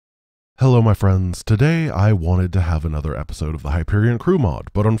Hello my friends, today I wanted to have another episode of the Hyperion Crew mod,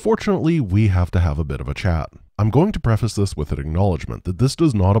 but unfortunately we have to have a bit of a chat. I'm going to preface this with an acknowledgement that this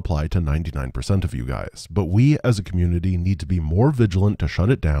does not apply to 99% of you guys, but we as a community need to be more vigilant to shut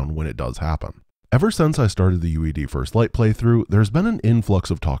it down when it does happen. Ever since I started the UED First Light playthrough, there's been an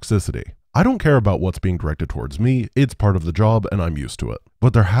influx of toxicity. I don't care about what's being directed towards me, it's part of the job and I'm used to it.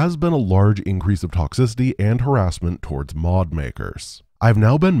 But there has been a large increase of toxicity and harassment towards mod makers. I've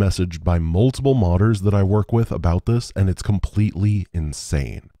now been messaged by multiple modders that I work with about this, and it's completely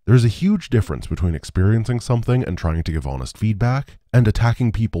insane. There's a huge difference between experiencing something and trying to give honest feedback, and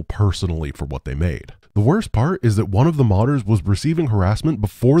attacking people personally for what they made. The worst part is that one of the modders was receiving harassment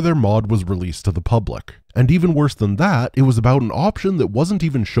before their mod was released to the public. And even worse than that, it was about an option that wasn't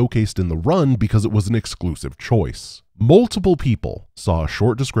even showcased in the run because it was an exclusive choice. Multiple people saw a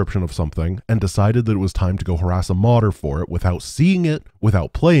short description of something and decided that it was time to go harass a modder for it without seeing it,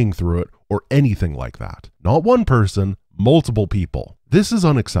 without playing through it, or anything like that. Not one person, multiple people. This is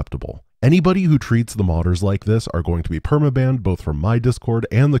unacceptable. Anybody who treats the modders like this are going to be permabanned both from my Discord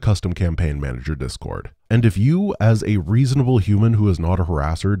and the Custom Campaign Manager Discord. And if you, as a reasonable human who is not a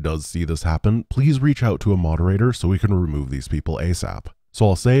harasser, does see this happen, please reach out to a moderator so we can remove these people ASAP. So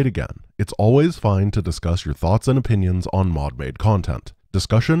I'll say it again, it's always fine to discuss your thoughts and opinions on mod-made content.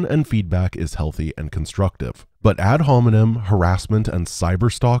 Discussion and feedback is healthy and constructive. But ad hominem, harassment, and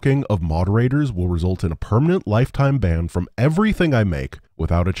cyberstalking of moderators will result in a permanent lifetime ban from everything I make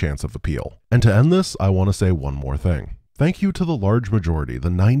without a chance of appeal. And to end this, I want to say one more thing. Thank you to the large majority, the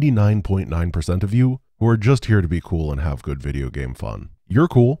 99.9% of you, who are just here to be cool and have good video game fun. You're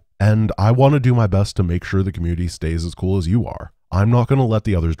cool, and I want to do my best to make sure the community stays as cool as you are. I'm not going to let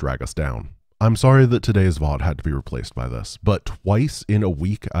the others drag us down. I'm sorry that today's VOD had to be replaced by this, but twice in a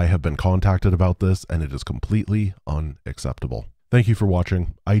week I have been contacted about this and it is completely unacceptable. Thank you for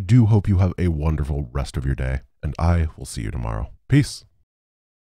watching. I do hope you have a wonderful rest of your day, and I will see you tomorrow. Peace.